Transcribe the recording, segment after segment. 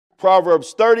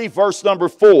Proverbs 30, verse number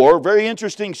 4. Very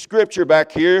interesting scripture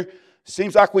back here.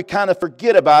 Seems like we kind of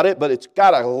forget about it, but it's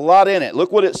got a lot in it.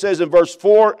 Look what it says in verse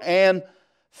 4 and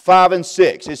 5 and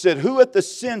 6. It said, who hath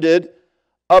ascended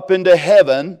up into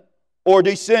heaven or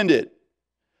descended?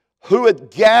 Who hath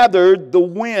gathered the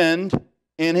wind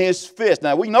in his fist?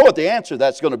 Now, we know what the answer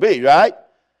that's going to be, right?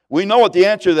 We know what the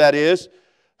answer to that is.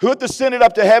 Who hath ascended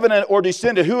up to heaven or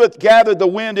descended? Who hath gathered the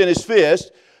wind in his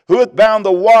fist? Who hath bound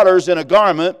the waters in a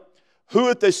garment? Who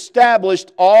hath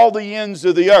established all the ends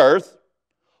of the earth?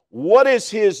 What is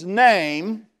his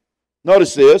name?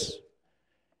 Notice this.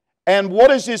 And what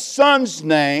is his son's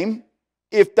name,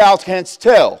 if thou canst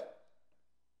tell?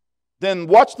 Then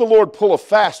watch the Lord pull a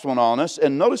fast one on us,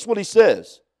 and notice what he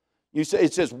says.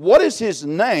 It says, what is his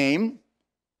name,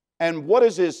 and what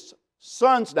is his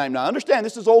son's name? Now understand,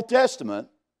 this is Old Testament,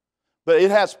 but it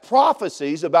has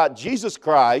prophecies about Jesus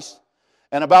Christ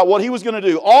and about what he was going to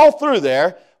do all through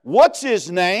there. What's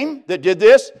his name that did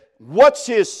this? What's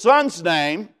his son's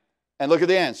name? And look at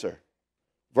the answer.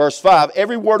 Verse 5,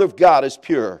 every word of God is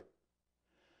pure,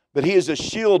 but he is a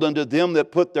shield unto them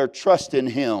that put their trust in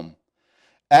him.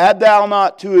 Add thou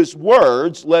not to his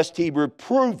words, lest he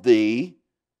reprove thee,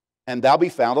 and thou be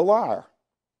found a liar.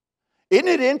 Isn't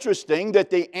it interesting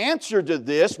that the answer to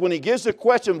this, when he gives the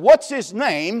question, what's his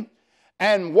name,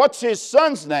 and what's his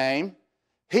son's name,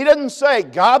 he doesn't say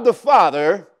God the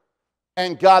Father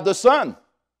and God the Son.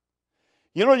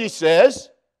 You know what he says?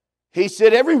 He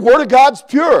said, every word of God's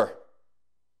pure.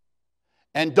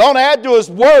 And don't add to his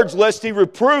words, lest he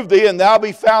reprove thee, and thou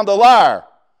be found a liar.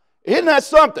 Isn't that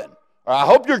something? I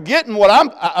hope you're getting what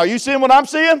are you seeing what I'm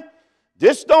seeing?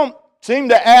 This don't seem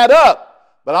to add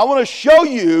up. But I want to show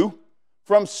you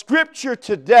from Scripture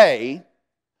today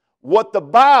what the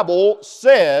Bible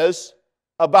says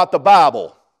about the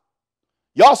Bible.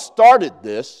 Y'all started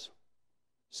this,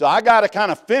 so I got to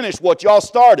kind of finish what y'all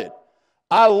started.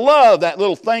 I love that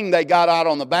little thing they got out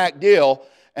on the back deal.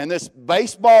 And this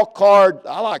baseball card,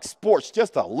 I like sports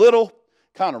just a little,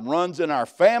 kind of runs in our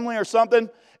family or something.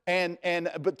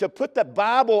 But to put the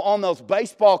Bible on those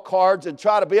baseball cards and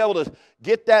try to be able to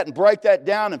get that and break that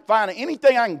down and find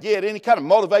anything I can get, any kind of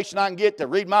motivation I can get to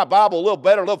read my Bible a little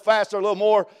better, a little faster, a little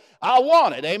more, I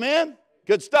want it. Amen?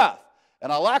 Good stuff.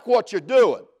 And I like what you're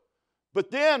doing. But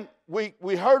then we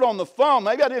heard on the phone,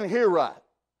 maybe I didn't hear right,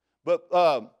 but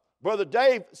Brother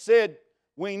Dave said,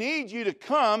 we need you to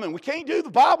come, and we can't do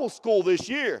the Bible school this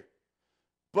year.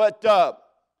 But,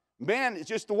 man, it's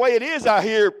just the way it is out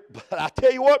here. But I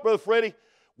tell you what, Brother Freddie,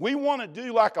 we want to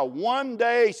do like a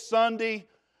one-day Sunday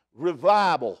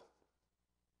revival.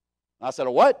 I said,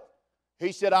 a what?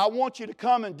 He said, I want you to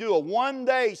come and do a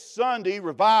one-day Sunday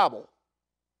revival.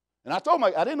 And I told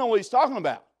him, I didn't know what he's talking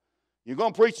about. You're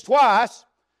going to preach twice,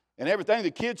 and everything,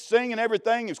 the kids sing and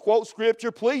everything is quote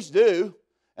Scripture. Please do.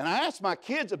 And I asked my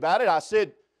kids about it. I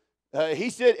said,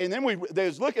 he said, and then they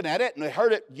was looking at it, and they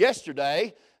heard it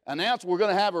yesterday, announced we're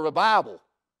going to have a revival.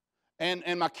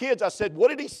 And my kids, I said, what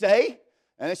did he say?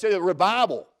 And they said, a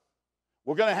revival.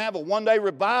 We're going to have a one-day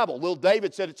revival. Little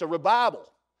David said it's a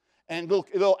revival. And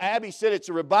little Abby said it's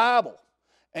a revival.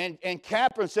 And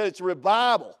Catherine said it's a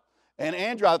revival. And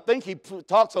Andrew, I think he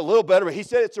talks a little better, but he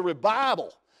said it's a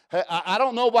revival. I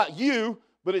don't know about you,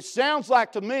 but it sounds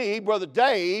like to me, Brother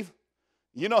Dave,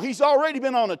 you know, he's already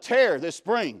been on a tear this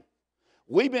spring.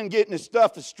 We've been getting his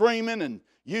stuff to streaming and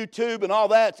YouTube and all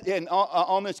that and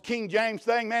on this King James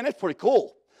thing. Man, it's pretty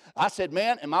cool. I said,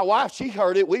 man, and my wife, she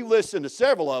heard it. We listened to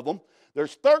several of them.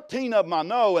 There's 13 of them I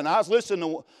know, and I was listening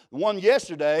to one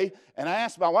yesterday, and I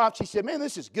asked my wife, she said, man,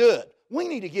 this is good. We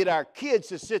need to get our kids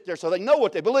to sit there so they know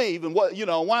what they believe and what, you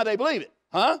know, why they believe it.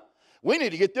 Huh? We need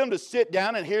to get them to sit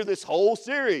down and hear this whole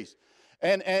series.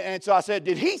 And so I said,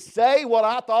 did he say what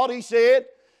I thought he said?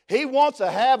 He wants to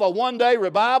have a one-day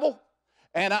revival.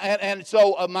 And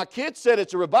so my kids said,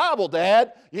 it's a revival,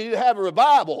 Dad. You need to have a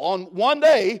revival. On one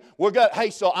day, hey,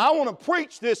 so I want to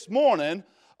preach this morning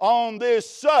on this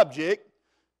subject,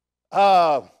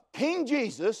 King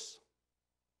Jesus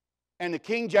and the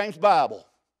King James Bible.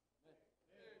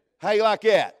 How you like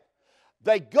that?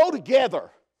 They go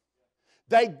together.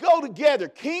 They go together.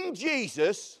 King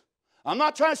Jesus, I'm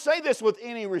not trying to say this with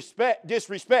any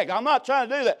disrespect. I'm not trying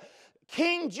to do that.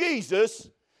 King Jesus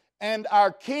and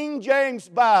our King James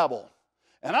Bible.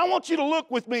 And I want you to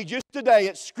look with me just today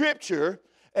at Scripture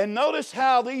and notice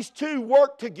how these two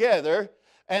work together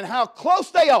and how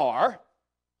close they are.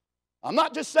 I'm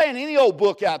not just saying any old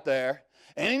book out there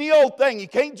and any old thing. You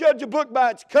can't judge a book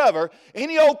by its cover.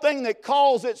 Any old thing that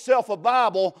calls itself a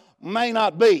Bible may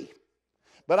not be.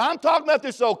 But I'm talking about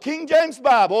this old King James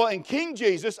Bible and King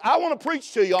Jesus. I want to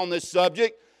preach to you on this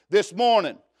subject this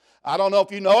morning. I don't know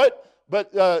if you know it,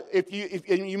 but if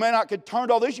you may not get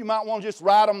turned on this, you might want to just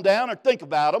write them down or think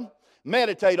about them.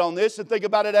 Meditate on this and think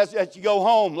about it as you go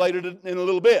home later in a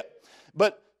little bit.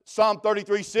 But Psalm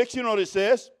 33:6, you know what it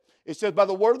says? It says, by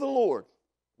the word of the Lord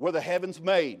were the heavens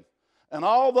made, and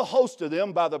all the host of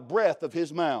them by the breath of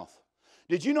his mouth.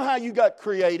 Did you know how you got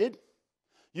created?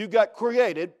 You got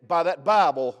created by that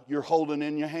Bible you're holding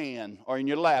in your hand or in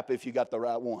your lap if you got the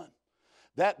right one.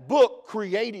 That book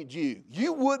created you.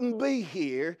 You wouldn't be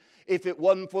here if it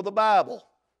wasn't for the Bible.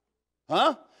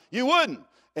 Huh? You wouldn't.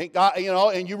 And God,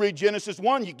 and you read Genesis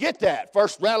 1, you get that.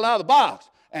 First rattle out of the box.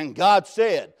 And God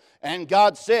said,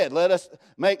 let us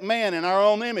make man in our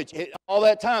own image. All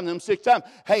that time, them 6 times.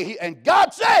 Hey, and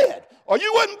God said, or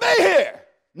you wouldn't be here.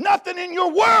 Nothing in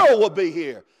your world would be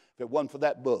here if it wasn't for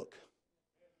that book.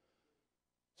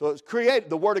 So it's created,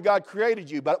 the Word of God created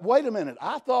you. But wait a minute,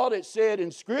 I thought it said in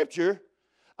Scripture,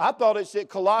 I thought it said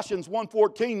Colossians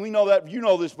 1:14, we know that, you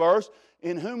know this verse,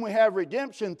 in whom we have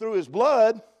redemption through his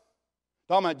blood,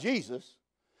 talking about Jesus,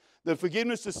 the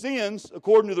forgiveness of sins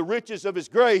according to the riches of his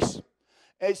grace.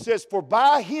 It says, for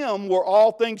by him were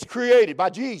all things created, by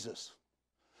Jesus,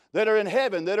 that are in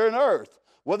heaven, that are in earth,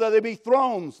 whether they be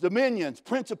thrones, dominions,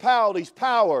 principalities,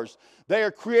 powers, they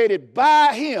are created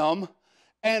by him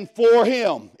and for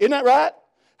him. Isn't that right?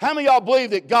 How many of y'all believe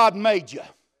that God made you?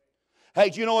 Hey,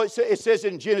 do you know what it says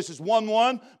in Genesis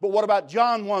 1:1? But what about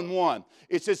John 1:1?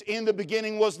 It says, in the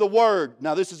beginning was the Word.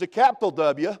 Now this is a capital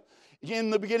W. In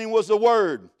the beginning was the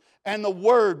Word. And the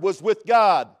Word was with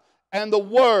God. And the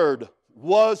Word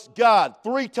was God.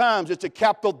 3 times it's a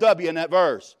capital W in that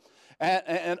verse.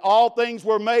 And all things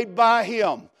were made by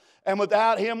him. And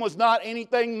without him was not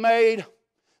anything made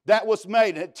that was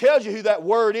made. And it tells you who that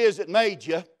Word is that made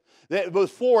you. That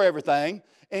was for everything.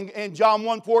 In John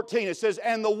 1:14 it says,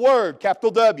 and the Word,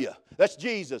 capital W, that's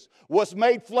Jesus, was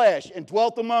made flesh and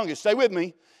dwelt among us. Stay with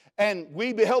me. And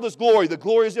we beheld his glory. The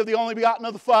glory is of the only begotten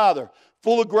of the Father,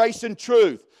 full of grace and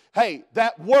truth. Hey,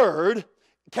 that Word,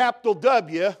 capital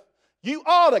W, you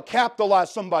ought to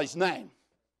capitalize somebody's name.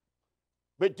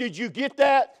 But did you get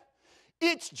that?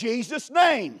 It's Jesus'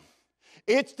 name.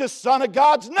 It's the Son of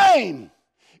God's name.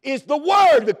 It's the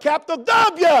Word, the capital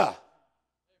W.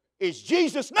 It's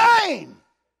Jesus' name.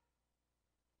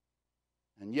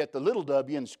 And yet the little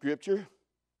w in Scripture,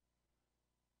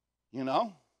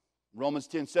 Romans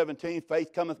 10:17,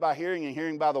 faith cometh by hearing and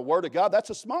hearing by the Word of God.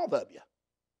 That's a small w.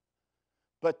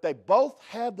 But they both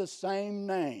have the same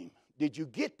name. Did you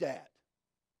get that?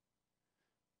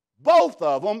 Both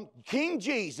of them, King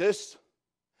Jesus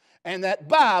and that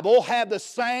Bible, have the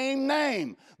same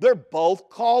name. They're both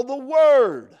called the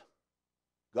Word.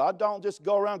 God don't just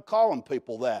go around calling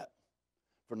people that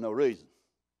for no reason.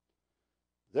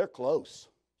 They're close.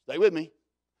 Stay with me.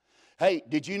 Hey,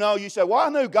 did you know, you said, well, I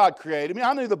knew God created me.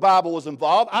 I knew the Bible was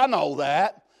involved. I know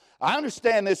that. I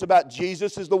understand this about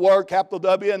Jesus is the Word, capital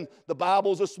W, and the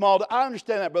Bible is a small W. I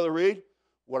understand that, Brother Reed.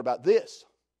 What about this?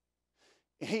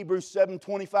 In Hebrews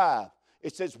 7:25,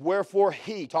 it says, wherefore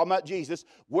he, talking about Jesus,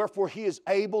 wherefore he is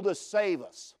able to save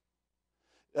us.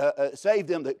 Save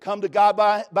them that come to God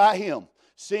by him,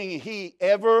 seeing he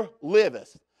ever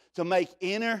liveth to make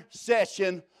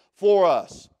intercession for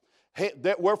us.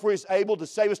 Wherefore he is able to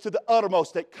save us to the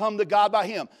uttermost that come to God by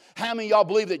him. How many of y'all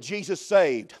believe that Jesus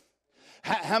saved?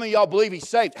 How many of y'all believe he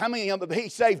saved? How many of y'all he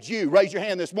saved you? Raise your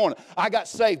hand this morning. I got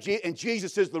saved, and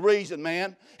Jesus is the reason,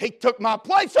 man. He took my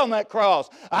place on that cross.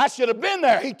 I should have been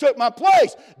there. He took my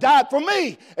place, died for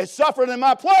me, and suffered in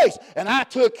my place. And I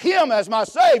took him as my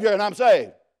Savior, and I'm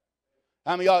saved.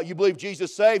 How many of y'all, you believe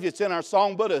Jesus saved? It's in our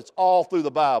songbook. It's all through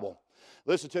the Bible.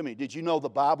 Listen to me. Did you know the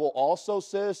Bible also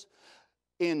says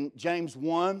in James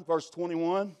 1, verse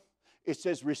 21, it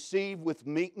says, receive with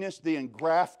meekness the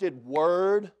engrafted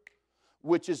word,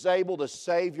 which is able to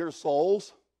save your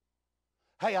souls.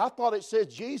 Hey, I thought it said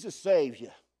Jesus saves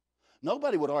you.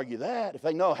 Nobody would argue that. If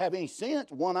they have any sense,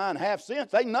 1 eye and half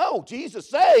sense, they know Jesus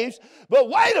saves. But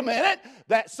wait a minute,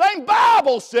 that same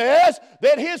Bible says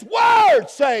that his word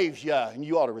saves you, and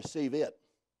you ought to receive it.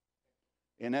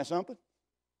 Isn't that something?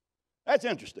 That's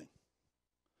interesting.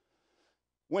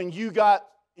 When you got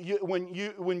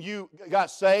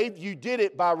saved, you did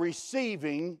it by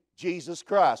receiving Jesus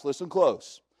Christ. Listen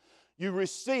close. You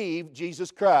receive Jesus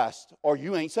Christ, or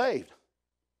you ain't saved.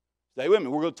 Stay with me.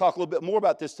 We're going to talk a little bit more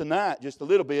about this tonight, just a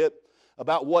little bit,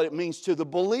 about what it means to the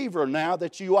believer now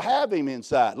that you have him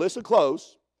inside. Listen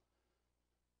close.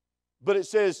 But it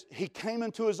says, he came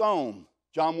into his own,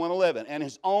 John 1:11, and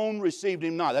his own received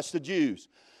him not. That's the Jews.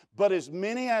 But as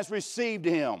many as received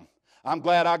him, I'm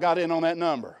glad I got in on that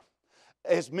number.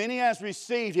 As many as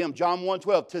received him, John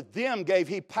 1:12, to them gave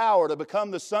he power to become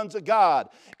the sons of God,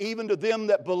 even to them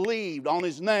that believed on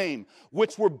his name,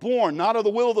 which were born not of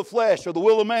the will of the flesh or the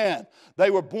will of man.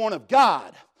 They were born of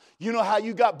God. You know how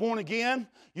you got born again?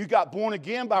 You got born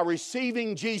again by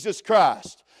receiving Jesus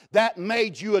Christ. That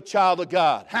made you a child of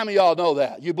God. How many of y'all know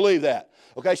that? You believe that?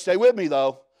 Okay, stay with me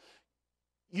though.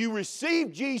 You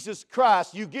receive Jesus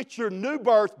Christ, you get your new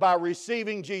birth by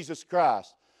receiving Jesus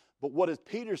Christ. But what does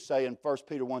Peter say in 1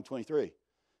 Peter 1:23?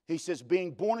 He says,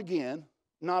 being born again,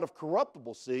 not of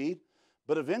corruptible seed,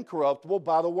 but of incorruptible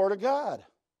by the word of God,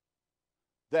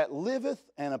 that liveth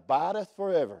and abideth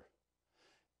forever.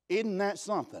 Isn't that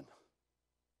something?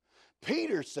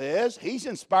 Peter says, he's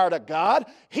inspired of God.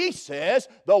 He says,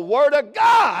 the word of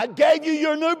God gave you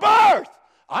your new birth.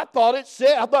 I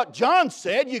thought John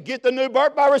said you get the new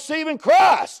birth by receiving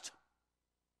Christ.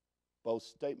 Both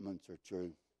statements are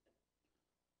true.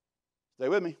 Stay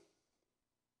with me.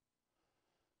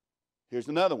 Here's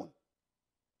another one.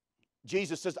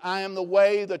 Jesus says, I am the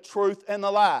way, the truth, and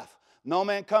the life. No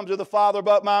man comes to the Father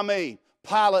but by me.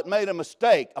 Pilate made a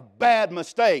mistake, a bad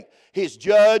mistake. His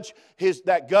judge,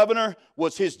 that governor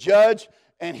was his judge,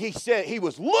 and he said, he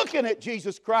was looking at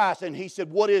Jesus Christ, and he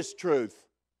said, what is truth?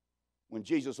 When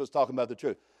Jesus was talking about the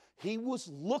truth. He was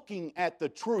looking at the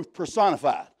truth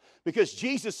personified. Because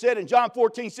Jesus said in John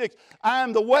 14:6, I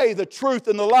am the way, the truth,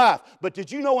 and the life. But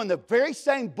did you know in the very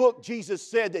same book Jesus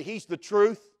said that he's the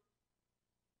truth?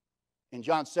 In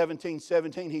John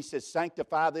 17:17, he says,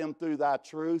 sanctify them through thy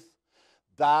truth.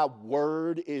 Thy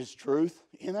word is truth.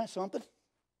 Isn't that something?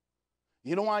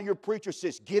 You know why your preacher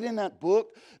says, get in that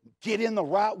book, get in the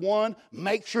right one,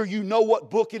 make sure you know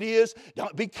what book it is.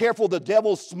 Don't, be careful, the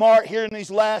devil's smart here in these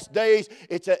last days.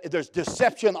 There's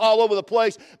deception all over the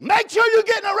place. Make sure you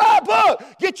get in the right book.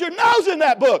 Get your nose in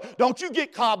that book. Don't you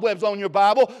get cobwebs on your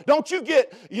Bible. Don't you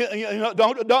get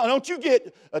don't you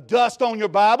get dust on your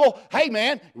Bible. Hey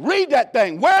man, read that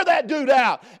thing. Wear that dude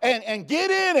out and get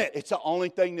in it. It's the only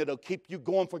thing that'll keep you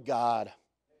going for God.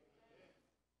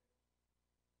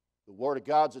 The Word of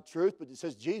God's the truth, but it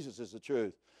says Jesus is the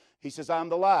truth. He says, I'm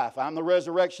the life. I'm the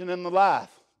resurrection and the life.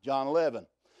 John 11.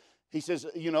 He says,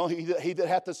 he that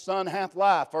hath the Son hath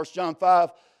life. 1 John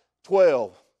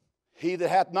 5:12. He that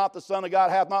hath not the Son of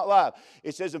God hath not life.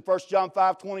 It says in 1 John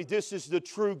 5:20, this is the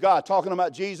true God, talking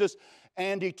about Jesus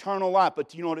and eternal life. But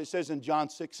do you know what it says in John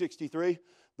 6:63?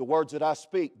 The words that I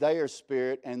speak, they are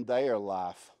spirit and they are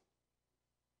life.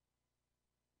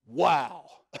 Wow.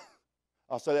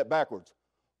 I'll say that backwards.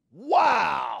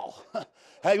 Wow.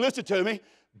 Hey, listen to me.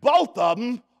 Both of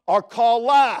them are called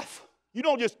life.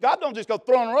 God don't just go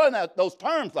throwing around those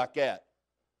terms like that.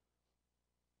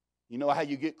 You know how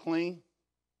you get clean?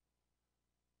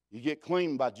 You get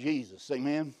clean by Jesus.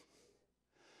 Amen.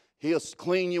 He'll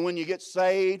clean you when you get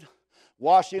saved.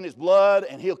 Wash you in His blood,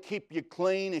 and He'll keep you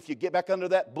clean if you get back under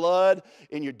that blood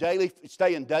in your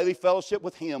stay in daily fellowship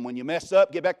with Him. When you mess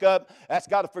up, get back up, ask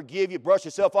God to forgive you, brush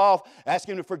yourself off, ask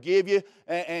Him to forgive you,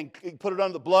 and put it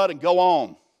under the blood and go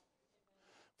on.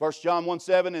 1 John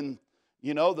 1:7, and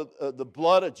the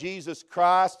blood of Jesus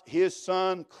Christ, His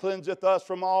Son, cleanseth us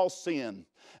from all sin.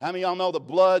 How many of y'all know the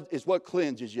blood is what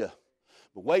cleanses you?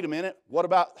 But wait a minute, what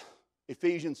about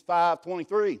Ephesians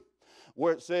 5:23,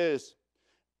 where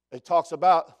it talks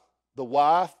about the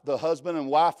wife, the husband and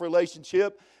wife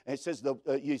relationship. And it says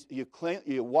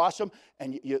you wash them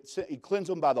and you cleanse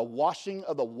them by the washing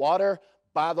of the water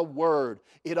by the word.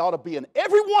 It ought to be in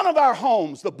every one of our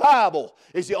homes. The Bible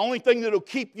is the only thing that will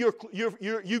keep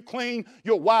you clean,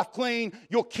 your wife clean,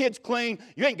 your kids clean.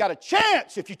 You ain't got a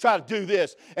chance if you try to do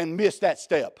this and miss that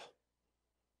step.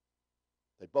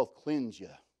 They both cleanse you.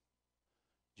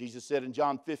 Jesus said in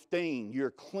John 15,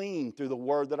 you're clean through the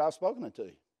word that I've spoken unto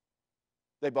you.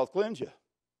 They both cleanse you.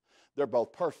 They're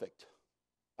both perfect.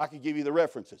 I could give you the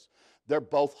references. They're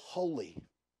both holy.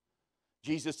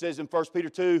 Jesus says in 1 Peter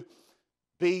 2,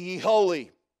 be ye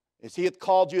holy. As He hath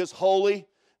called you as holy,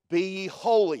 be ye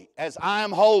holy, as I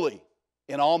am holy,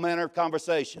 in all manner of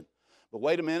conversation. But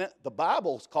wait a minute, the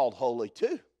Bible's called holy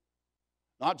too.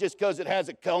 Not just because it has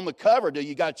it on the cover, do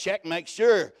you got to check and make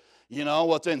sure you know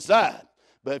what's inside.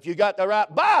 But if you got the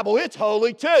right Bible, it's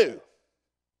holy too.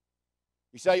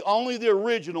 You say only the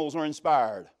originals are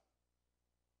inspired.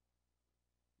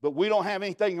 But we don't have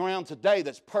anything around today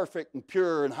that's perfect and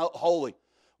pure and holy.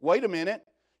 Wait a minute.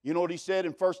 You know what he said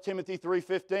in 1 Timothy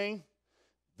 3:15?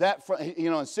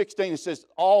 In 16 it says,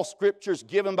 all Scripture is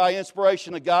given by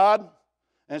inspiration of God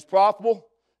and it's profitable.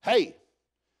 Hey,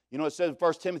 you know what it says in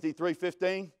 1 Timothy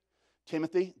 3:15?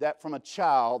 Timothy, that from a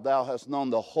child thou hast known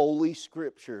the holy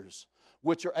Scriptures,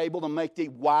 which are able to make thee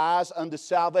wise unto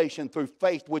salvation through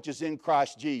faith which is in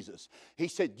Christ Jesus. He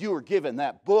said, you were given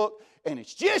that book, and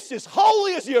it's just as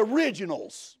holy as the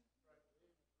originals.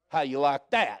 How you like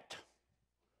that?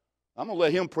 I'm going to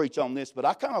let him preach on this, but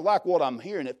I kind of like what I'm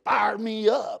hearing. It fired me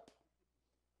up.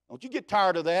 Don't you get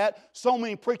tired of that? So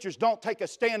many preachers don't take a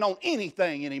stand on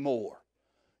anything anymore.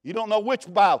 You don't know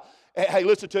which Bible. Hey,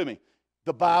 listen to me.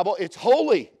 The Bible, it's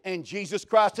holy, and Jesus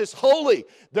Christ is holy.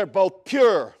 They're both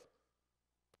pure.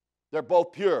 They're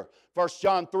both pure. 1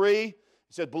 John 3, he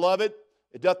said, beloved,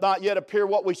 it doth not yet appear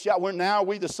what we shall. We're now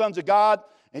we the sons of God.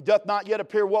 It doth not yet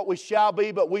appear what we shall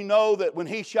be, but we know that when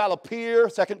he shall appear,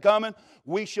 second coming,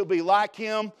 we shall be like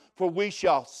him, for we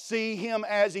shall see him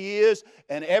as he is.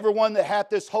 And everyone that hath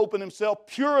this hope in himself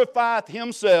purifieth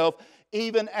himself,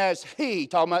 even as he,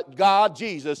 talking about God,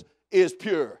 Jesus, is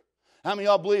pure. How many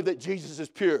of y'all believe that Jesus is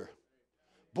pure?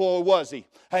 Boy, was he.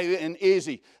 Hey, and is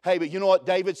he. Hey, but you know what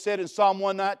David said in Psalm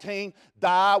 119?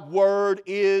 Thy word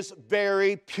is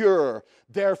very pure.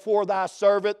 Therefore thy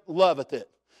servant loveth it.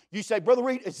 You say, Brother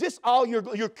Reed, is this all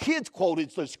your kids quoted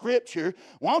the Scripture?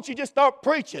 Why don't you just start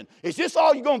preaching? Is this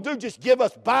all you're going to do? Just give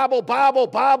us Bible, Bible,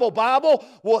 Bible, Bible?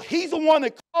 Well, he's the one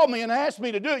that called me and asked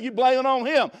me to do it. You blame it on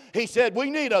him. He said, we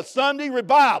need a Sunday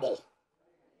revival.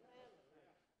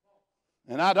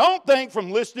 And I don't think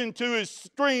from listening to his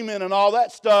streaming and all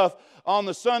that stuff on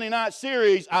the Sunday night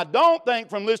series, I don't think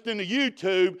from listening to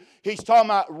YouTube, he's talking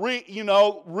about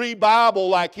re-Bible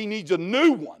like he needs a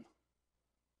new one.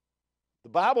 The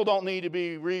Bible don't need to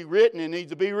be rewritten, it needs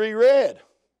to be reread.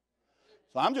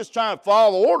 So I'm just trying to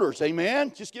follow the orders,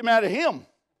 amen? Just get mad at him.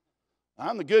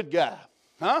 I'm the good guy,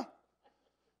 huh?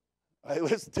 Hey,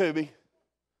 listen to me.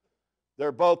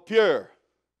 They're both pure.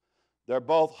 They're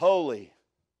both holy.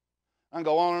 I can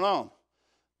go on and on.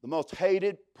 The most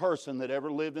hated person that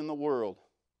ever lived in the world,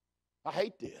 I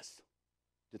hate this,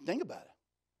 to think about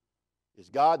it, is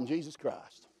God and Jesus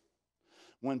Christ.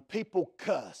 When people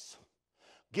cuss,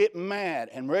 get mad,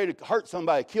 and ready to hurt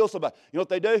somebody, kill somebody, you know what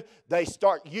they do? They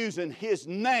start using his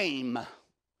name.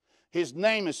 His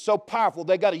name is so powerful,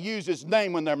 they got to use his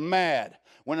name when they're mad,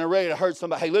 when they're ready to hurt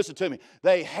somebody. Hey, listen to me.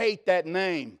 They hate that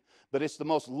name, but it's the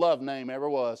most loved name ever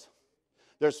was.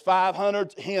 There's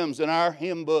 500 hymns in our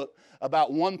hymn book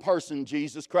about one person,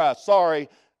 Jesus Christ. Sorry,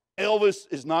 Elvis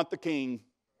is not the king.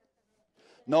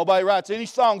 Nobody writes any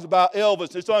songs about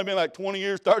Elvis. It's only been like 20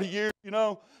 years, 30 years,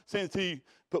 since he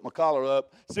put my collar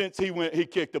up, since he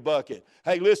kicked the bucket.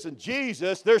 Hey, listen,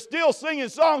 Jesus, they're still singing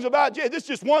songs about Jesus. This is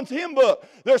just one hymn book.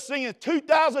 They're singing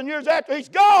 2,000 years after he's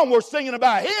gone. We're singing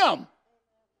about him.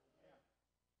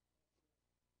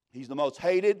 He's the most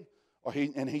hated,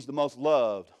 and he's the most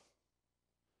loved.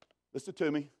 Listen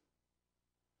to me.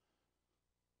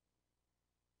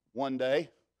 One day,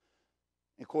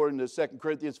 according to 2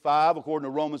 Corinthians 5, according to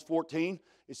Romans 14,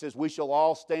 it says, we shall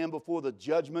all stand before the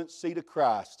judgment seat of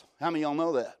Christ. How many of y'all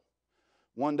know that?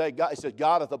 One day, it said,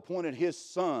 God hath appointed his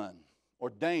Son,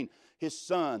 ordained his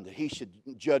Son, that he should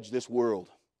judge this world.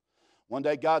 One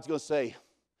day, God's going to say,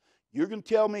 you're going to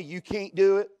tell me you can't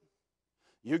do it?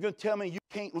 You're going to tell me you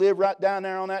can't live right down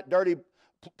there on that dirty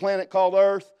planet called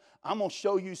Earth? I'm going to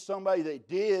show you somebody that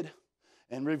did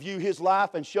and review his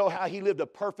life and show how he lived a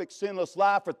perfect, sinless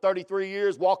life for 33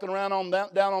 years walking around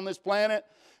down on this planet.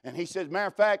 And he said, matter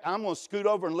of fact, I'm going to scoot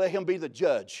over and let him be the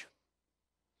judge.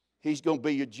 He's going to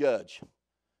be your judge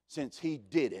since he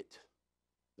did it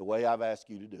the way I've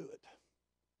asked you to do it.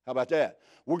 How about that?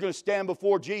 We're going to stand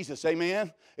before Jesus,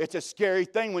 amen? It's a scary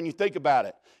thing when you think about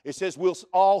it. It says we'll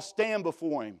all stand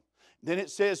before him. Then it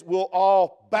says we'll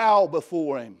all bow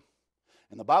before him.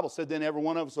 And the Bible said then every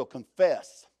one of us will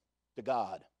confess to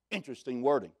God. Interesting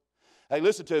wording. Hey,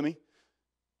 listen to me.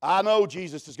 I know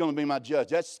Jesus is going to be my judge.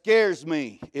 That scares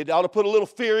me. It ought to put a little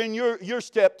fear in your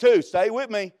step too. Stay with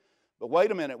me. But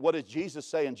wait a minute. What did Jesus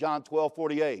say in John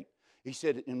 12:48? He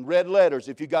said in red letters,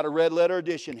 if you got a red letter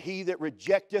edition, he that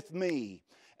rejecteth me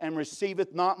and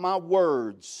receiveth not my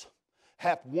words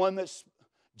hath one that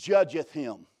judgeth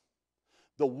him.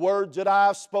 The words that I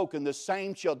have spoken, the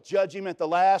same shall judge him at the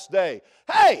last day.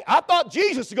 Hey, I thought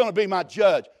Jesus is going to be my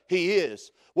judge. He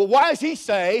is. Well, why does he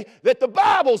say that the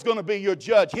Bible is going to be your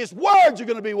judge? His words are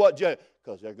going to be what judge?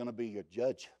 Because they're going to be your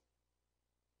judge.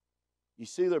 You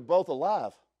see, they're both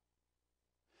alive.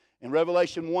 In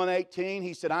Revelation 1:18,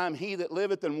 he said, I am he that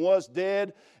liveth and was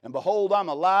dead, and behold, I'm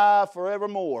alive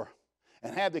forevermore,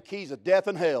 and have the keys of death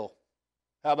and hell.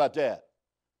 How about that?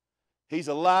 He's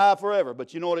alive forever.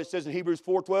 But you know what it says in Hebrews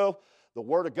 4:12? The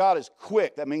Word of God is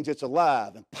quick. That means it's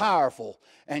alive and powerful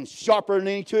and sharper than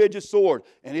any two-edged sword.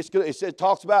 And it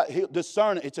talks about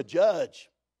discerning. It's a judge.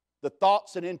 The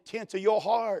thoughts and intents of your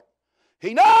heart.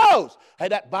 He knows. Hey,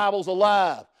 that Bible's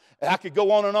alive. And I could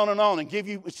go on and on and on and give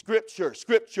you scripture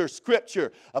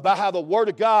about how the Word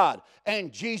of God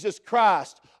and Jesus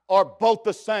Christ are both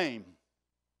the same.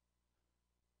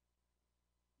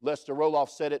 Lester Roloff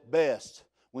said it best.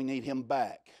 We need him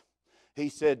back. He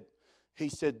said,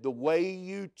 the way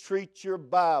you treat your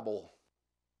Bible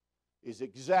is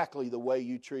exactly the way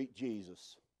you treat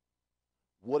Jesus.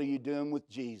 What are you doing with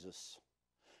Jesus?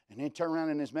 And then he turned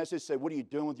around in his message and said, what are you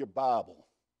doing with your Bible?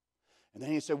 And then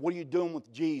he said, what are you doing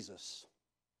with Jesus?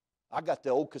 I got the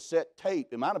old cassette tape.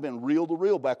 It might have been reel to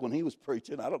reel back when he was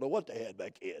preaching. I don't know what they had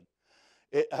back then.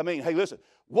 Hey, listen,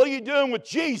 what are you doing with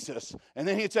Jesus? And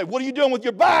then he'd say, what are you doing with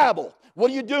your Bible?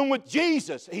 What are you doing with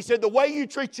Jesus? He said, the way you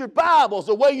treat your Bible is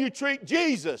the way you treat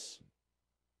Jesus.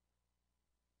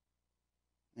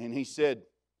 And he said,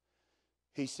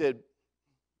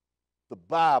 the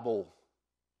Bible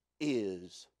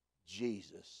is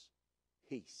Jesus.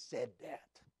 He said that.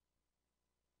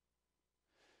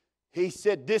 He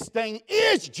said, this thing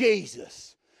is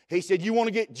Jesus. He said, you want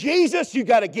to get Jesus, you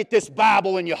got to get this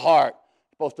Bible in your heart.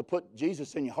 You're supposed to put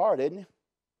Jesus in your heart, isn't you?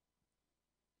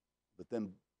 But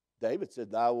then David said,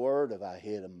 thy word have I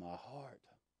hid in my heart.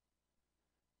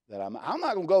 That I'm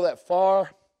not going to go that far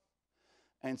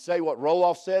and say what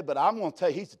Roloff said, but I'm going to tell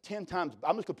you, he's 10 times,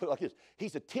 I'm just going to put it like this.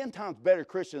 He's a 10 times better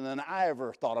Christian than I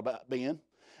ever thought about being.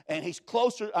 And he's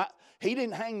closer, he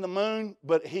didn't hang the moon,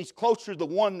 but he's closer to the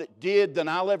one that did than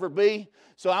I'll ever be.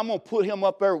 So I'm going to put him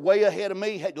up there way ahead of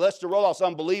me. Hey, Lester Roloff's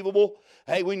unbelievable.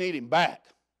 Hey, we need him back.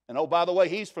 And oh, by the way,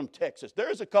 he's from Texas.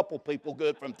 There's a couple people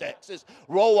good from Texas.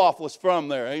 Roloff was from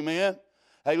there, amen?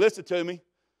 Hey, listen to me.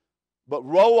 But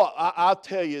Roloff, I'll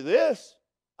tell you this.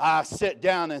 I sit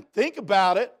down and think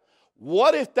about it.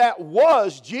 What if that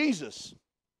was Jesus?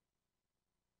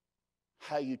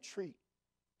 How do you treat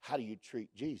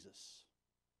Jesus?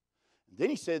 And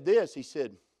then he said this. He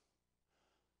said,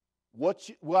 what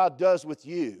God does with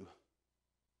you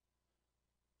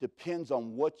depends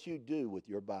on what you do with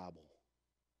your Bible.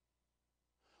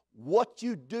 What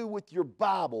you do with your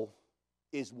Bible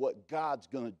is what God's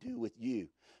going to do with you.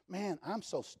 Man, I'm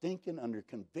so stinking under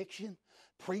conviction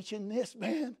preaching this,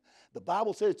 man. The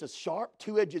Bible says it's a sharp,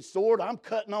 two-edged sword. I'm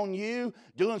cutting on you,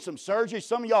 doing some surgery.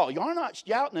 Some of y'all are not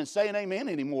shouting and saying amen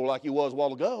anymore like you was a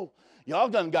while ago. Y'all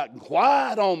done gotten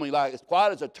quiet on me, like as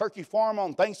quiet as a turkey farm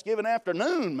on Thanksgiving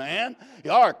afternoon, man.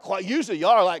 Y'all are quiet. Usually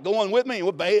y'all are like going with me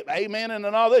with amen and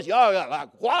all this. Y'all got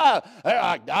like quiet.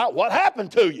 Like, what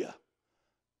happened to you?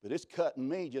 But it's cutting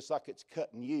me just like it's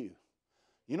cutting you.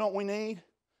 You know what we need?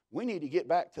 We need to get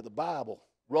back to the Bible.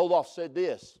 Roloff said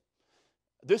this.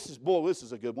 This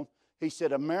is a good one. He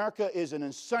said, America is an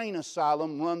insane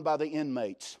asylum run by the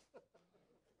inmates.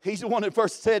 He's the one that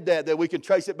first said that we can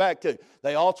trace it back to.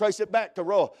 They all trace it back to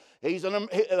Roloff.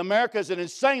 America is an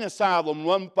insane asylum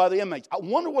run by the inmates. I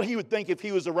wonder what he would think if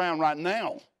he was around right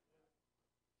now.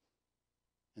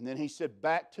 And then he said,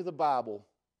 back to the Bible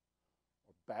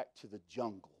or back to the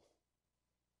jungle.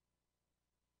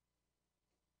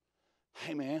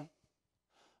 Hey, man,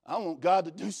 I want God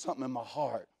to do something in my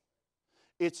heart.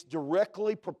 It's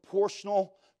directly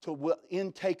proportional to the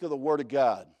intake of the Word of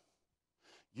God.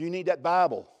 You need that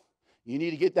Bible. You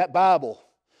need to get that Bible.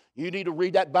 You need to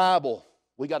read that Bible.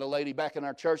 We got a lady back in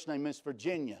our church named Miss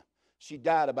Virginia. She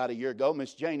died about a year ago.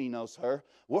 Miss Janie knows her.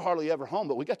 We're hardly ever home,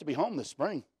 but we got to be home this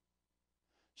spring.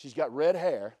 She's got red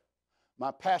hair.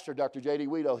 My pastor, Dr. J.D.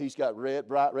 Weedo, he's got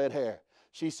bright red hair.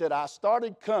 She said, I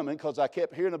started coming because I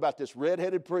kept hearing about this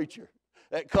red-headed preacher.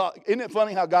 Isn't it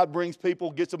funny how God brings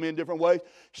people, gets them in different ways?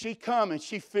 She come and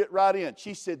she fit right in.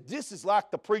 She said, this is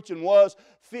like the preaching was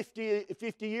 50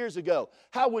 years ago.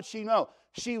 How would she know?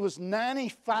 She was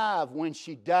 95 when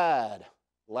she died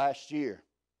last year.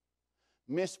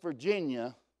 Miss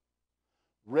Virginia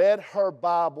read her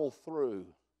Bible through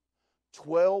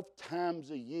 12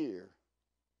 times a year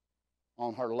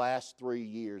on her last 3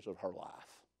 years of her life.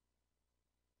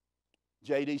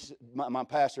 J.D., my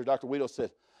pastor, Dr. Weedo, said,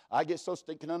 I get so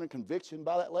stinking under conviction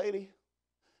by that lady.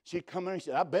 She'd come in and she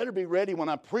said, I better be ready when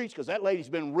I preach because that lady's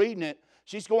been reading it.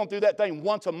 She's going through that thing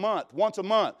once a month.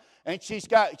 And she's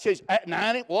at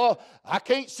 90, well, I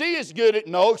can't see as good.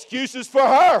 No excuses for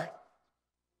her.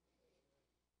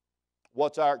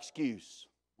 What's our excuse?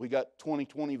 We got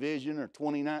 20/20 vision or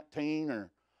 2019 or,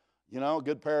 a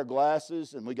good pair of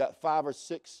glasses, and we got 5 or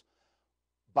 6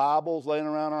 Bibles laying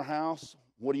around our house.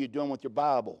 What are you doing with your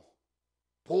Bible?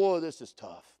 Boy, this is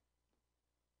tough.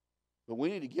 But we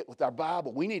need to get with our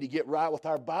Bible. We need to get right with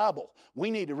our Bible.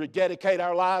 We need to rededicate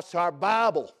our lives to our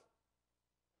Bible.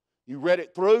 You read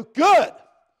it through? Good.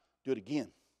 Do it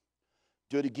again.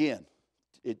 Do it again.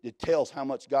 It tells how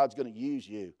much God's going to use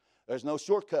you. There's no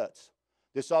shortcuts.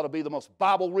 This ought to be the most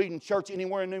Bible-reading church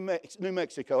anywhere in New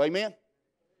Mexico. Amen?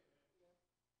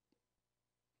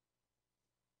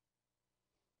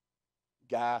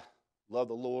 Guy, love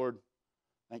the Lord.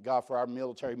 Thank God for our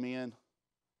military men.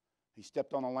 He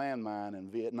stepped on a landmine in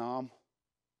Vietnam,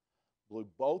 blew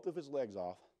both of his legs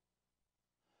off.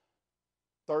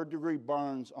 Third-degree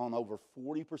burns on over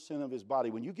 40% of his body.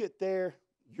 When you get there,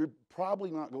 you're probably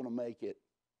not going to make it.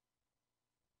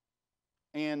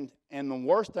 And the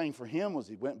worst thing for him was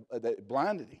it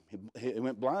blinded him. He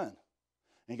went blind. And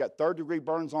he got third-degree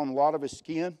burns on a lot of his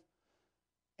skin.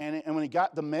 And when he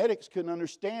got, the medics couldn't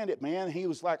understand it, man. He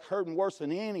was like hurting worse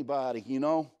than anybody, you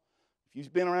know. If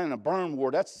you've been around in a burn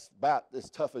ward, that's about as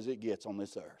tough as it gets on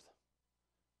this earth.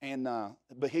 And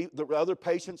but the other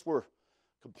patients were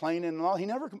complaining and all. He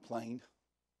never complained.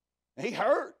 He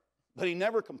hurt, but he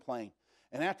never complained.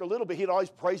 And after a little bit, he'd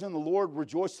always praising the Lord,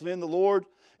 rejoicing in the Lord.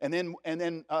 And then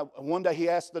one day he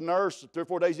asked the nurse, 3 or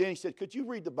 4 days in, he said, "Could you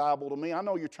read the Bible to me? I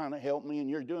know you're trying to help me and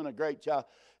you're doing a great job."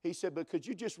 He said, "But could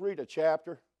you just read a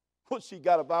chapter?" Well, she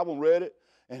got a Bible and read it,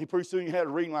 and he pretty soon had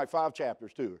her reading like 5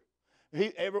 chapters to her.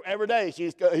 Every day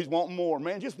he's wanting more.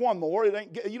 Man, just one more.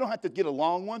 You don't have to get a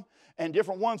long one. And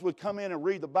different ones would come in and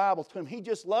read the Bible to him. He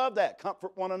just loved that.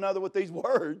 Comfort one another with these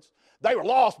words. They were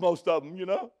lost, most of them, you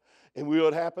know. And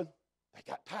what happened? They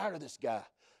got tired of this guy.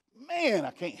 Man,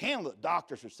 I can't handle it.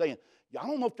 Doctors are saying, I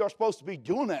don't know if you're supposed to be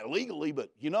doing that legally,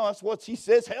 but, you know, that's what he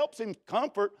says helps him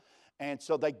comfort. And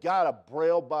so they got a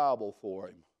Braille Bible for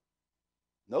him.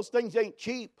 Those things ain't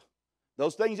cheap.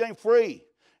 Those things ain't free.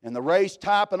 And the raised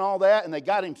type and all that, and they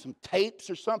got him some tapes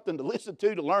or something to listen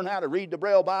to learn how to read the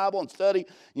Braille Bible and study,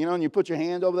 you know, and you put your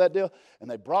hand over that deal. And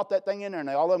they brought that thing in there, and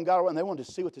all of them got around, and they wanted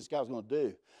to see what this guy was going to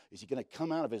do. Is he going to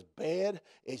come out of his bed?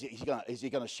 Is he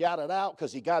going to shout it out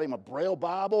because he got him a Braille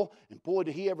Bible? And boy,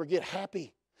 did he ever get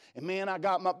happy. And man, I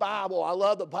got my Bible. I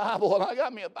love the Bible, and I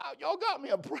got me a Bible. Y'all got me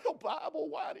a Braille Bible.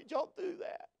 Why did y'all do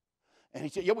that? And he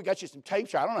said, "Yeah, we got you some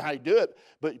tapes here. I don't know how you do it,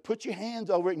 but put your hands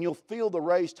over it and you'll feel the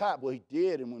raised type." Well, he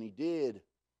did, and when he did,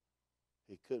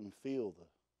 he couldn't feel the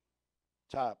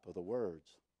type of the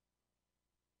words.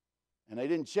 And they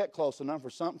didn't check close enough or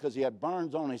something because he had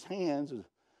burns on his hands,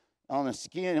 on his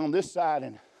skin, on this side,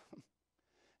 and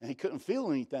he couldn't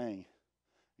feel anything.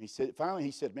 He said, finally,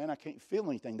 he said, "Man, I can't feel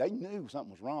anything." They knew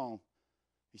something was wrong.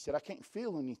 He said, "I can't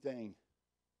feel anything."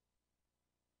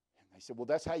 He said, "Well,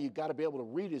 that's how you got to be able to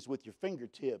read is with your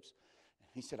fingertips." And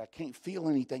he said, "I can't feel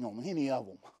anything on any of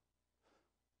them."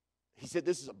 He said,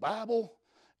 "This is a Bible?"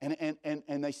 And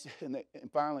they said,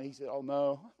 and finally he said, "Oh,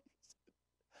 no.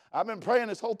 I've been praying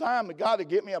this whole time to God to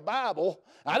get me a Bible.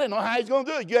 I didn't know how he's going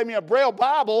to do it. He gave me a Braille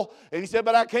Bible." And he said,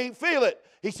 "But I can't feel it."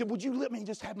 He said, "Would you let me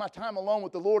just have my time alone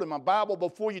with the Lord and my Bible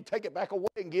before you take it back away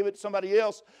and give it to somebody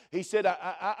else?" He said,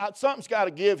 something's got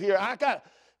to give here.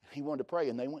 He wanted to pray,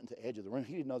 and they went to the edge of the room.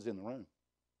 He didn't know it was in the room.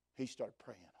 He started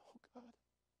praying. "Oh, God,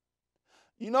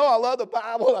 you know I love the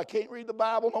Bible. I can't read the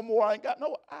Bible no more. I ain't got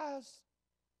no eyes.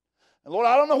 And Lord,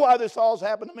 I don't know why this all's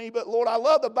happened to me, but Lord, I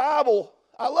love the Bible.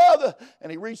 I love it." And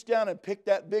he reached down and picked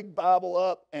that big Bible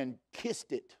up and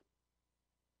kissed it.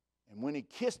 And when he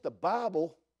kissed the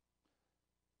Bible,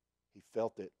 he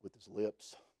felt it with his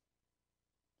lips.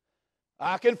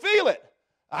 "I can feel it.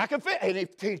 I can feel it." And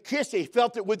he kissed it. He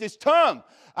felt it with his tongue.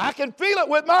 "I can feel it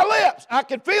with my lips. I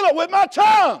can feel it with my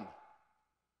tongue."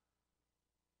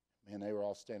 Man, they were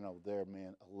all standing over there,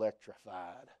 man,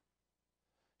 electrified.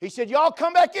 He said, "Y'all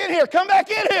come back in here. Come back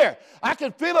in here. I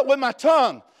can feel it with my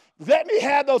tongue. Let me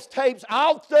have those tapes.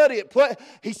 I'll study it."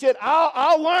 He said,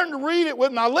 I'll learn to read it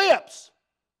with my lips."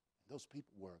 Those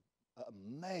people were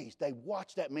amazed. They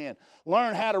watched that man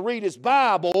learn how to read his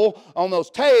Bible on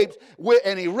those tapes,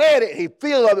 and he read it. He'd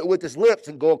feel of it with his lips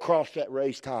and go across that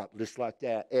raised top just like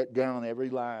that, down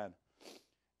every line.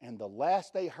 And the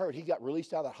last they heard, he got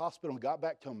released out of the hospital and got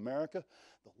back to America.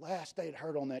 The last they'd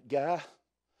heard on that guy,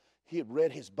 he had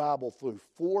read his Bible through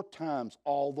 4 times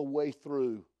all the way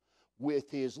through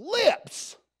with his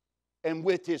lips and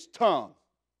with his tongue.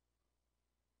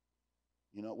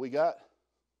 You know what we got?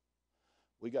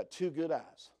 We got 2 good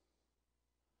eyes.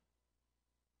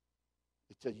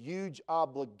 It's a huge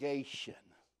obligation.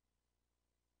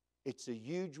 It's a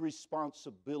huge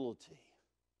responsibility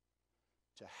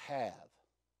to have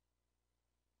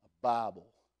a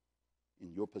Bible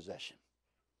in your possession.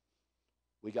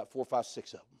 We got 4, 5,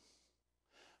 6 of them.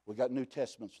 We got New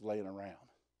Testaments laying around.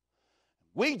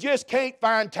 We just can't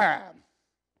find time.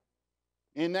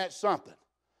 Isn't that something?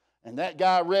 And that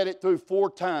guy read it through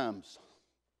 4 times.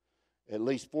 At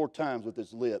least 4 times with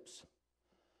his lips.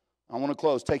 I want to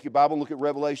close. Take your Bible and look at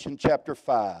Revelation chapter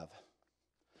 5.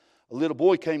 A little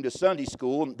boy came to Sunday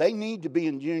school, and they need to be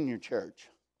in junior church.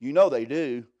 You know they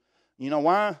do. You know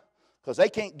why? Because they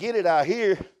can't get it out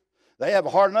here. They have a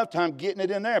hard enough time getting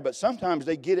it in there, but sometimes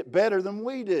they get it better than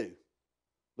we do.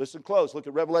 Listen close. Look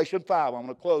at Revelation 5. I'm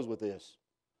going to close with this.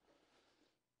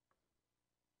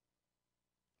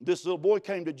 This little boy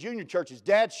came to junior church. His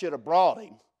dad should have brought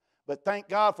him, but thank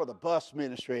God for the bus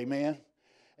ministry, amen.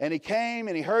 And he came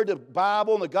and he heard the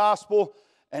Bible and the gospel,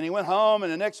 and he went home,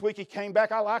 and the next week he came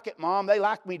back. I like it, Mom. They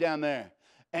like me down there.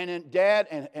 And then Dad,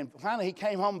 and finally he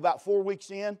came home about 4 weeks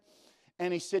in,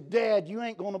 and he said, Dad, you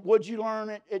ain't going to, what'd you learn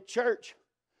at church?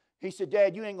 He said,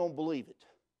 Dad, you ain't going to believe it.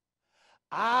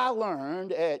 I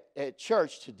learned at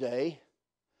church today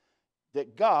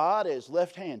that God is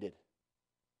left-handed.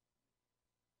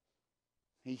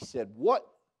 He said, what?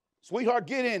 Sweetheart,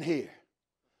 get in here.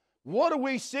 What are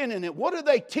we sinning in? What are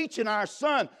they teaching our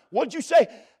son? What'd you say?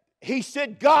 He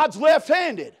said, God's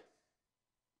left-handed.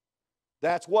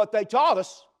 That's what they taught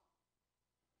us.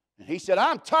 And he said,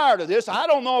 I'm tired of this. I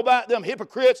don't know about them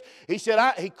hypocrites. He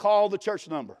said, he called the church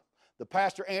number. The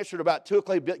pastor answered about 2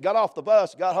 o'clock. He got off the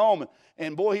bus, got home,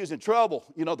 and boy, he was in trouble.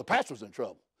 You know, the pastor was in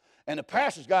trouble. And the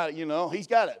pastor's got it, you know, he's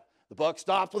got it. The buck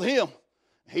stopped with him.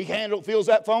 He feels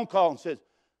that phone call and says,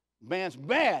 man's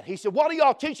mad. He said, what are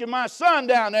y'all teaching my son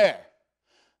down there?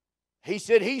 He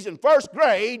said, he's in first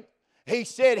grade. He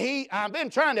said, I've been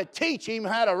trying to teach him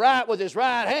how to write with his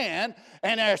right hand,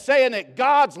 and they're saying that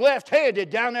God's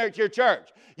left-handed down there at your church.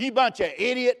 You bunch of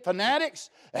idiot fanatics.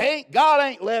 God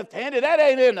ain't left-handed. That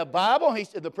ain't in the Bible. He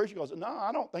said, the preacher goes, no,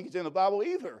 I don't think it's in the Bible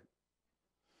either.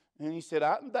 And he said,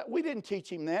 we didn't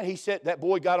teach him that. He said, that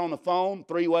boy got on the phone,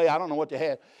 three-way, I don't know what they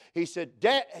had. He said,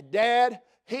 Dad,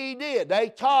 he did. They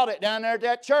taught it down there at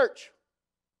that church.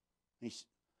 He said,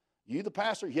 you the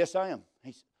pastor? Yes, I am.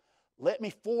 He said, let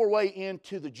me four-way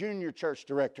into the junior church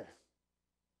director.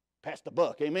 Pass the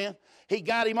buck, amen? He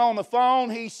got him on the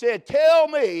phone. He said, tell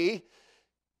me,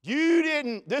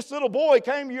 this little boy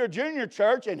came to your junior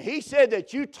church, and he said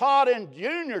that you taught in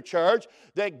junior church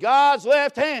that God's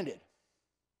left-handed.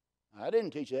 I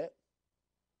didn't teach that.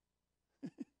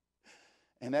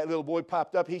 And that little boy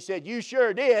popped up. He said, you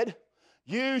sure did.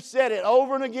 You said it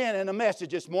over and again in a message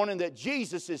this morning that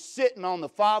Jesus is sitting on the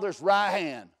Father's right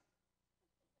hand.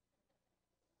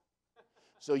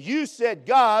 So you said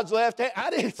God's left hand.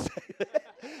 I didn't say that.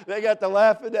 They got to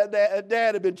laughing. That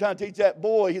dad had been trying to teach that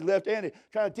boy, he's left-handed,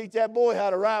 trying to teach that boy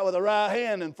how to write with a right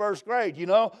hand in first grade, you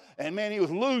know. And man, he was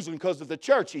losing because of the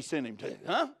church he sent him to,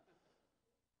 huh?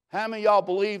 How many of y'all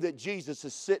believe that Jesus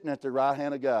is sitting at the right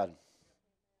hand of God?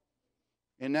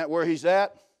 Isn't that where he's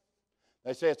at?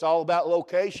 They say it's all about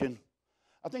location.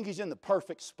 I think he's in the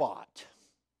perfect spot.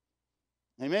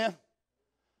 Amen?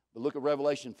 But look at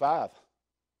Revelation 5.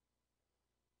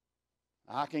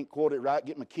 I can't quote it right,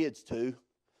 get my kids to.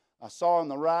 I saw in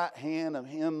the right hand of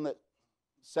him that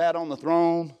sat on the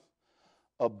throne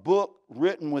a book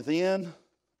written within,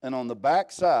 and on the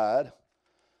back side,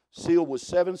 sealed with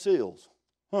 7 seals.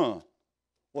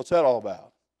 What's that all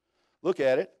about? Look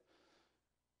at it.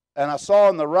 And I saw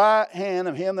in the right hand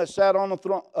of him that sat on the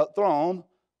throne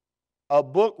a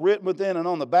book written within, and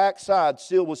on the back side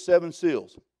sealed with 7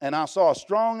 seals. And I saw a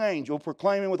strong angel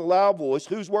proclaiming with a loud voice,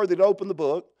 who's worthy to open the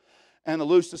book and to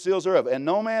loose the seals thereof? And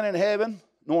no man in heaven,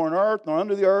 nor on earth, nor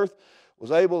under the earth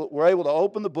were able to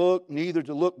open the book, neither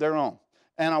to look thereon.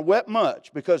 And I wept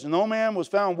much, because no man was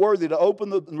found worthy to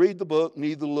open and read the book,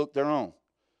 neither to look thereon.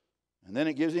 And then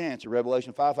it gives the answer,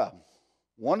 Revelation 5:5.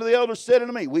 One of the elders said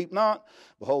unto me, weep not.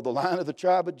 Behold, the Lion of the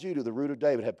tribe of Judah, the root of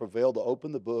David, had prevailed to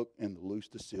open the book and to loose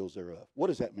the seals thereof. What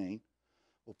does that mean?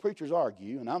 Well, preachers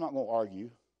argue, and I'm not going to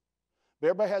argue. But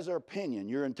everybody has their opinion.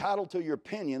 You're entitled to your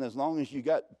opinion as long as you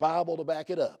got Bible to back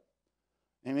it up.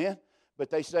 Amen? But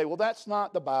they say, well, that's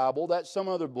not the Bible. That's some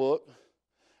other book.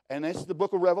 And it's the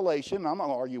book of Revelation. I'm not going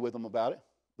to argue with them about it.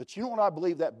 But you know what I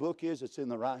believe that book is? It's in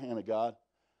the right hand of God.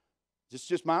 It's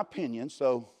just my opinion,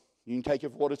 so you can take it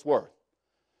for what it's worth.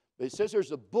 But it says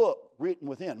there's a book written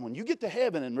within. When you get to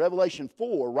heaven in Revelation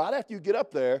 4, right after you get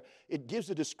up there, it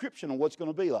gives a description of what's going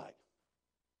to be like.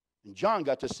 And John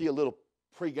got to see a little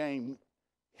pregame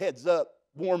heads-up,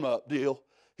 warm-up deal.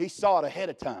 He saw it ahead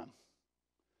of time.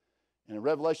 And in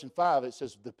Revelation 5, it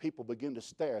says the people begin to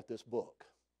stare at this book.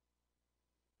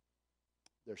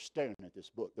 They're staring at this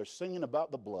book. They're singing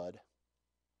about the blood.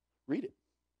 Read it.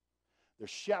 They're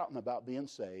shouting about being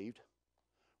saved.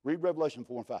 Read Revelation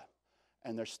 4 and 5.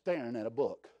 And they're staring at a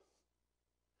book.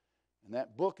 And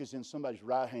that book is in somebody's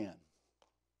right hand.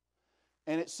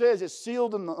 And it says it's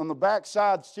sealed on the back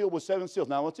side, sealed with 7 seals.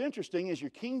 Now, what's interesting is your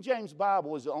King James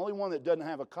Bible is the only one that doesn't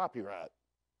have a copyright.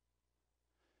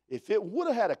 If it would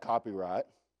have had a copyright,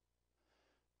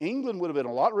 England would have been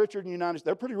a lot richer than the United States.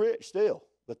 They're pretty rich still.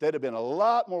 But they'd have been a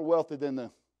lot more wealthy than the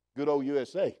good old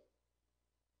USA.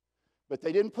 But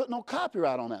they didn't put no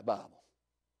copyright on that Bible.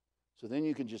 So then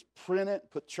you can just print it,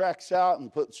 put tracts out, and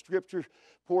put scripture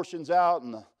portions out,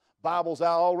 and the Bibles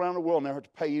out all around the world, and never have to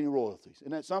pay any royalties.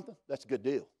 Isn't that something? That's a good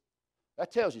deal.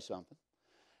 That tells you something.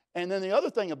 And then the other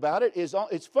thing about it is,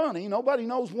 it's funny, nobody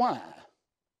knows why.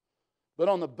 But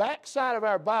on the back side of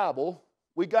our Bible,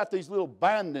 we got these little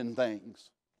binding things.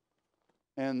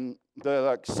 And there are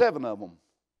like 7 of them.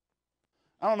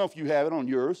 I don't know if you have it on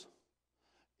yours.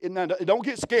 Don't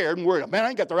get scared and worried, man, I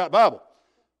ain't got the right Bible.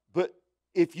 But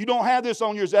if you don't have this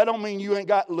on yours, that don't mean you ain't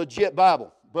got a legit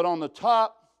Bible. But on the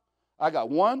top, I got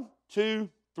 1, 2,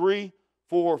 3,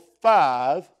 4,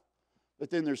 5. But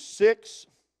then there's 6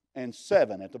 and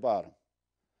 7 at the bottom.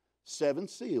 7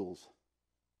 seals.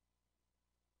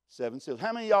 7 seals.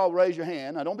 How many of y'all raise your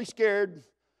hand? Now, don't be scared,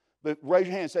 but raise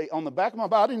your hand and say, on the back of my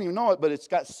Bible, I didn't even know it, but it's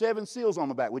got 7 seals on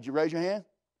the back. Would you raise your hand?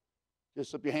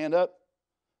 Just slip your hand up.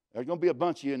 There's going to be a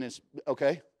bunch of you in this,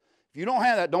 okay? If you don't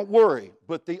have that, don't worry.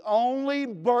 But the only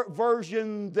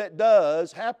version that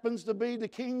does happens to be the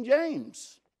King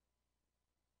James.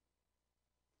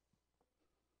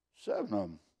 7 of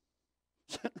them.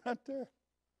 Sitting right there.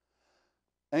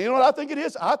 And you know what I think it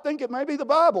is? I think it may be the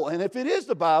Bible. And if it is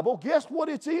the Bible, guess what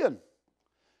it's in?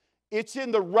 It's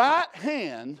in the right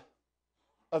hand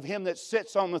of him that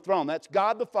sits on the throne. That's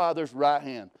God the Father's right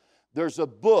hand. There's a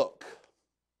book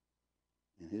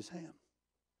in his hand.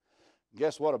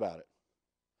 Guess what about it?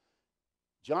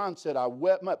 John said, I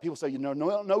wept much. People say, you know,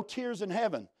 no tears in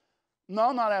heaven.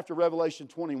 No, not after Revelation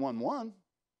 21:1.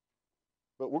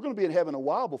 But we're going to be in heaven a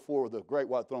while before the great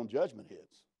white throne judgment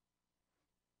hits.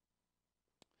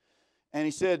 And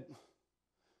he said,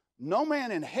 no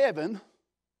man in heaven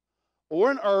or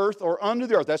in earth or under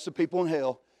the earth, that's the people in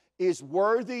hell, is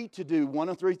worthy to do one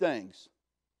of 3 things.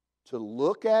 To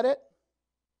look at it,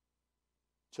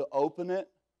 to open it,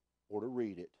 or to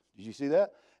read it. Did you see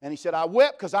that? And he said, I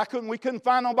wept because we couldn't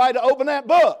find nobody to open that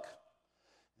book.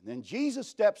 And then Jesus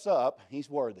steps up. He's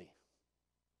worthy.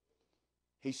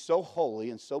 He's so holy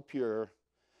and so pure.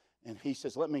 And he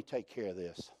says, let me take care of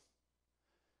this.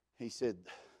 He said,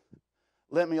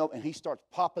 let me open. And he starts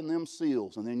popping them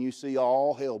seals. And then you see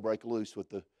all hell break loose with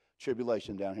the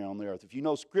tribulation down here on the earth. If you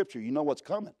know Scripture, you know what's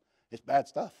coming. It's bad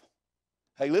stuff.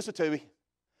 Hey, listen to me.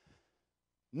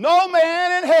 No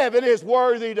man in heaven is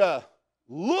worthy to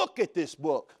look at this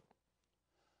book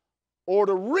or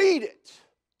to read it,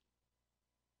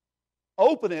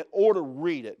 open it, or to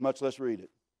read it, much less read it.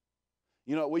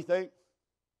 You know what we think?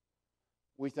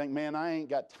 We think, man, I ain't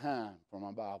got time for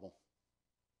my Bible.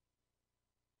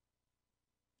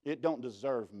 It don't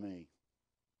deserve me.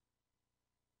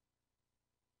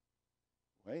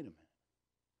 Wait a minute.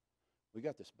 We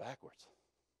got this backwards.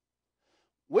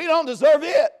 We don't deserve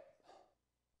it.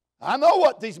 I know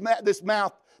what this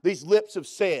mouth, these lips have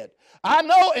said. I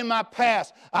know in my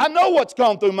past. I know what's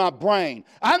gone through my brain.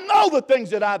 I know the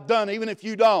things that I've done, even if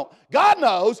you don't. God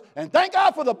knows, and thank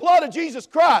God for the blood of Jesus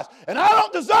Christ. And I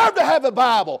don't deserve to have a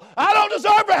Bible. I don't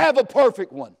deserve to have a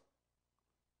perfect one.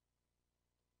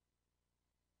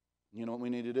 You know what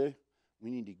we need to do? We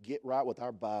need to get right with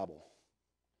our Bible.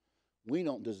 We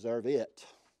don't deserve it.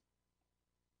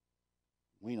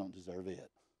 We don't deserve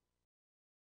it.